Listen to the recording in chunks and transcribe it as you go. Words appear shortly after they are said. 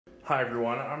Hi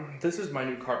everyone, this is my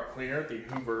new carpet cleaner, the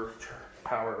Hoover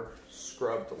Power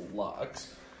Scrub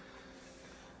Deluxe.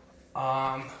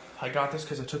 I got this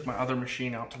because I took my other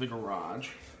machine out to the garage.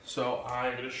 So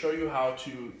I'm going to show you how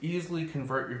to easily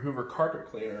convert your Hoover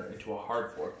Carpet cleaner into a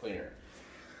hard floor cleaner.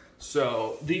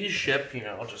 So these ship,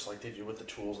 just like they do with the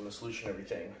tools and the solution and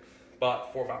everything.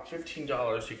 But for about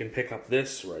 $15 you can pick up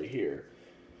this right here,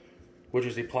 which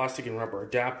is a plastic and rubber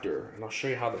adapter, and I'll show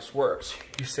you how this works.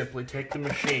 You simply take the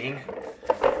machine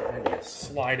and you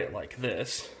slide it like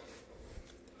this,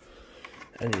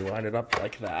 and you line it up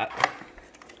like that.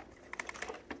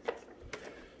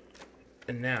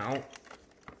 And now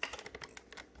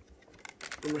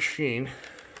the machine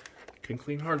can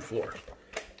clean hard floor.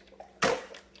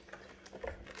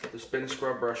 The spin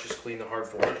scrub brushes clean the hard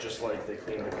floor just like they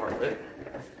clean the carpet.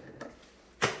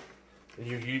 And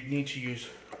you need to use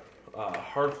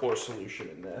hard floor solution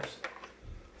in this.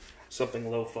 Something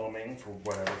low foaming for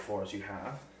whatever floors you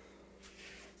have.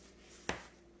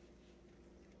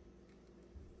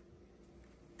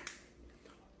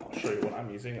 I'll show you what I'm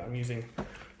using. I'm using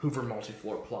Hoover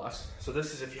Multi-Floor Plus. So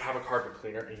this is if you have a carpet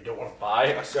cleaner and you don't want to buy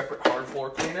a separate hard floor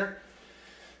cleaner,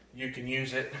 you can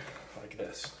use it like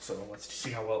this. So let's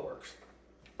see how well it works.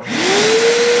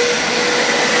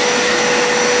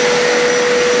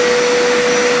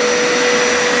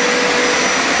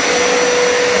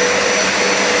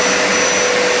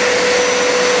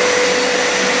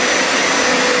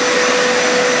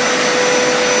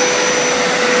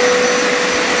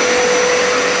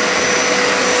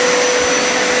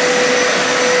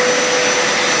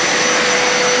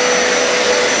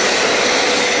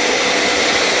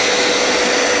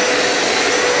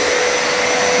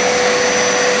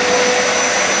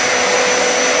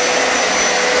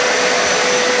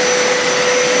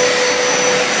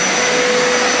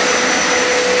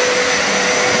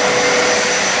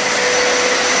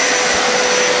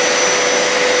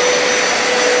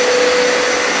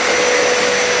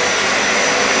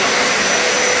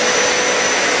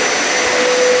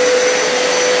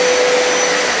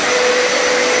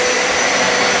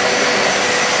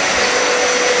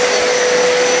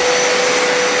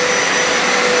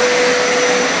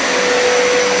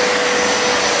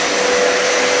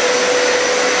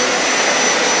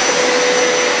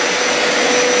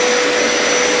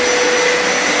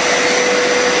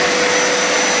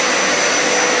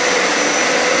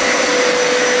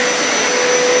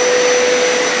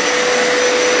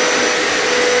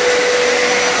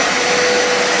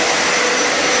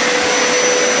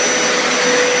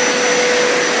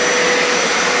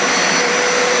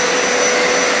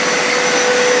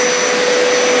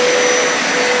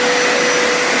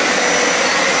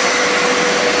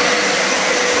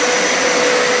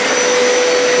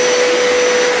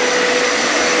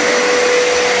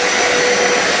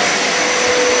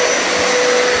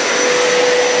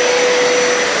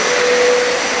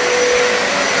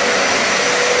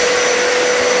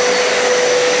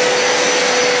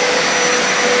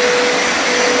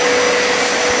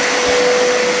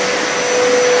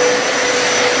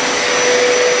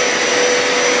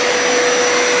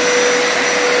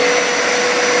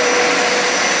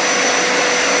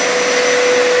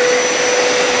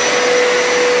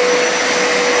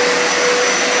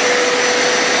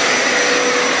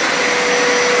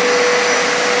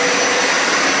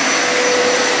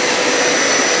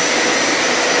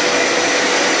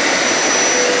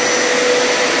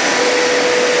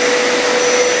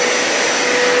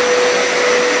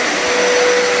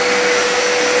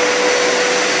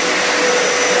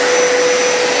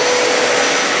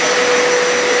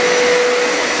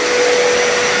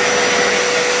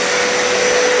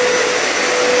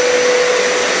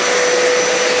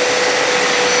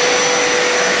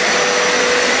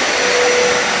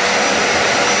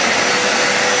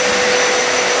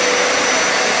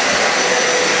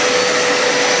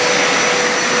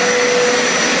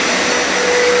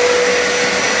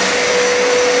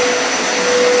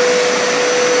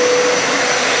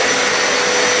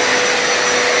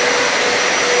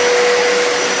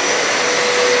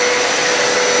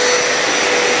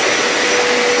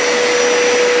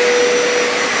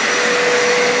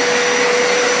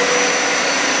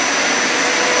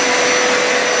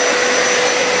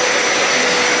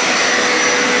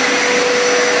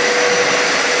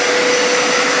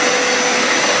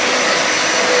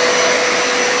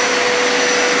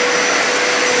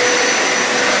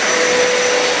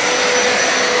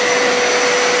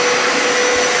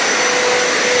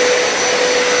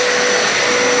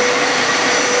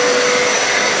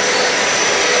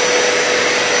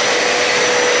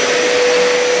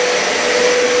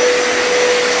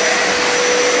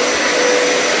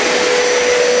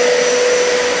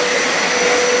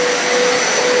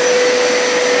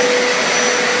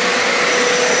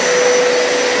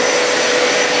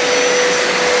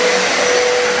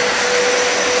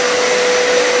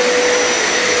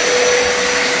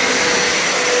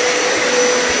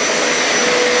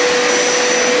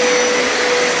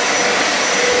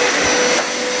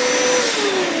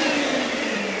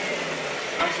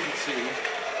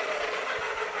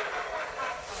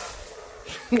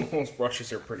 one's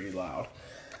brushes are pretty loud.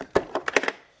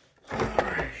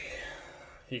 Alright.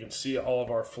 You can see all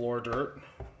of our floor dirt.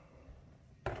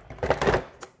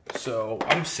 So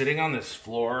I'm sitting on this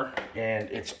floor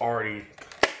and it's already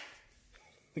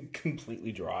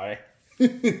completely dry.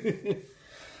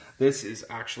 This is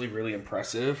actually really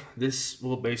impressive. This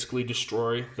will basically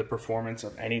destroy the performance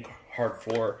of any hard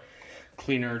floor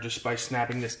cleaner just by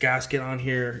snapping this gasket on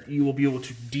here. You will be able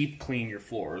to deep clean your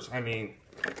floors. I mean,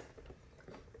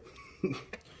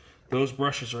 those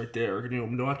brushes right there are going to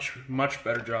do a much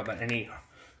better job than any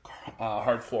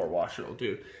hard floor washer will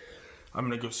do. I'm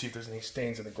going to go see if there's any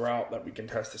stains in the grout that we can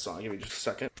test this on. Give me just a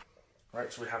second. All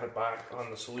right, so we have it back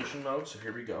on the solution mode. So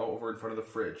here we go, over in front of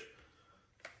the fridge.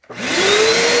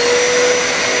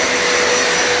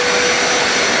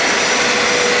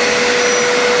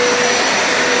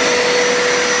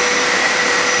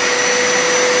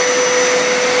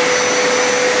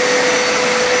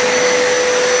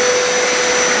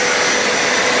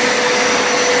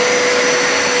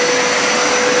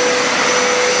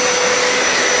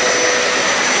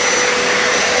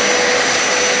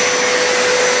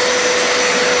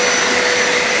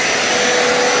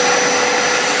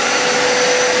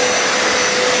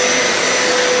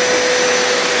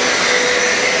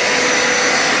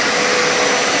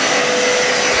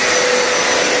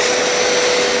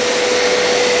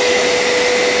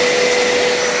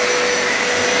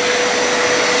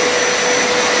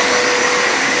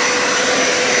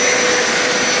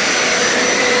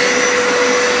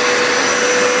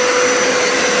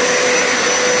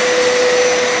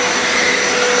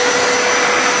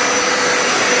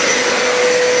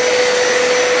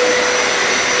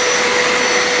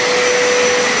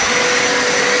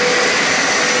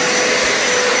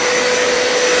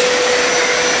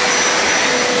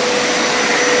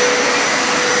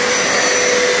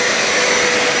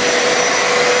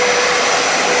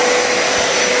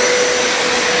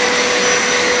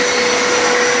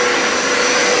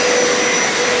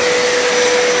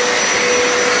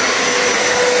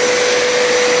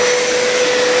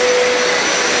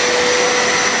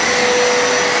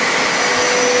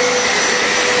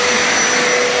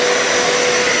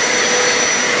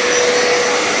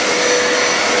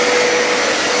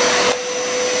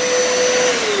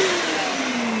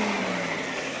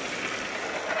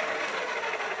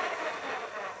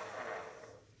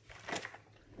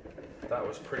 That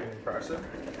was pretty impressive.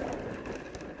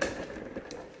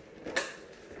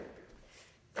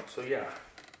 So yeah,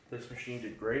 this machine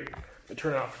did great. I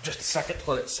turn it off for just a second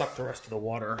to let it suck the rest of the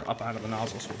water up out of the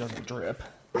nozzle so it doesn't drip.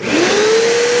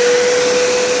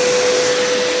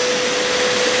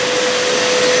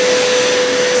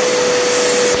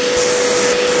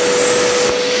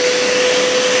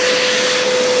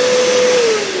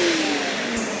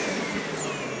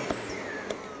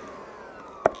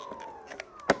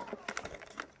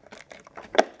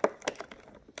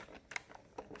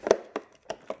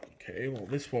 Okay, well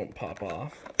this won't pop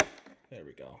off. There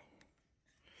we go.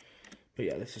 But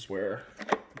yeah, this is where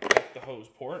the hose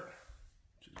port,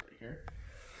 which is right here.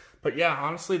 But yeah,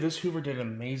 honestly, this Hoover did an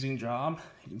amazing job.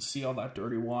 You can see all that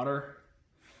dirty water.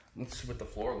 Let's see what the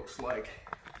floor looks like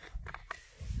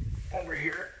over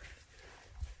here.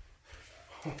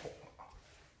 Oh,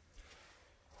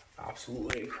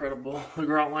 absolutely incredible. The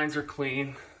grout lines are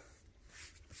clean.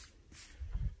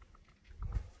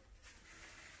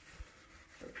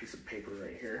 Piece of paper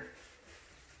right here.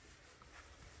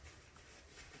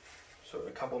 So in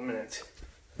a couple of minutes,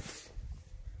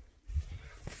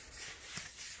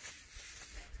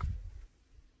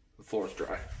 the floor is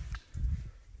dry.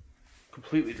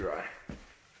 Completely dry.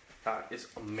 That is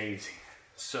amazing.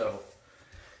 So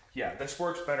yeah, this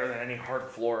works better than any hard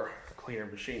floor cleaner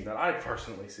machine that I've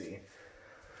personally seen.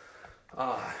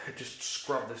 It just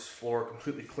scrubbed this floor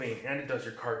completely clean, and it does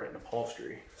your carpet and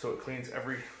upholstery. So it cleans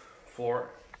every floor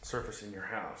surface in your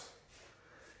house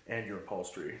and your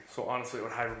upholstery. So honestly, I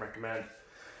would highly recommend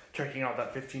checking out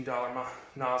that $15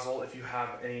 nozzle if you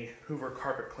have any Hoover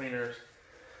carpet cleaners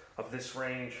of this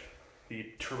range,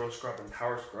 the Turbo Scrub and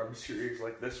Power Scrub series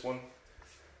like this one.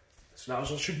 This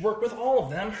nozzle should work with all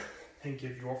of them and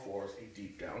give your floors a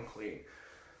deep down clean.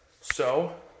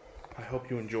 So I hope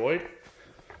you enjoyed.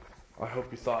 I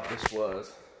hope you thought this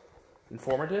was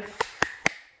informative,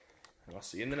 and I'll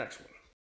see you in the next one.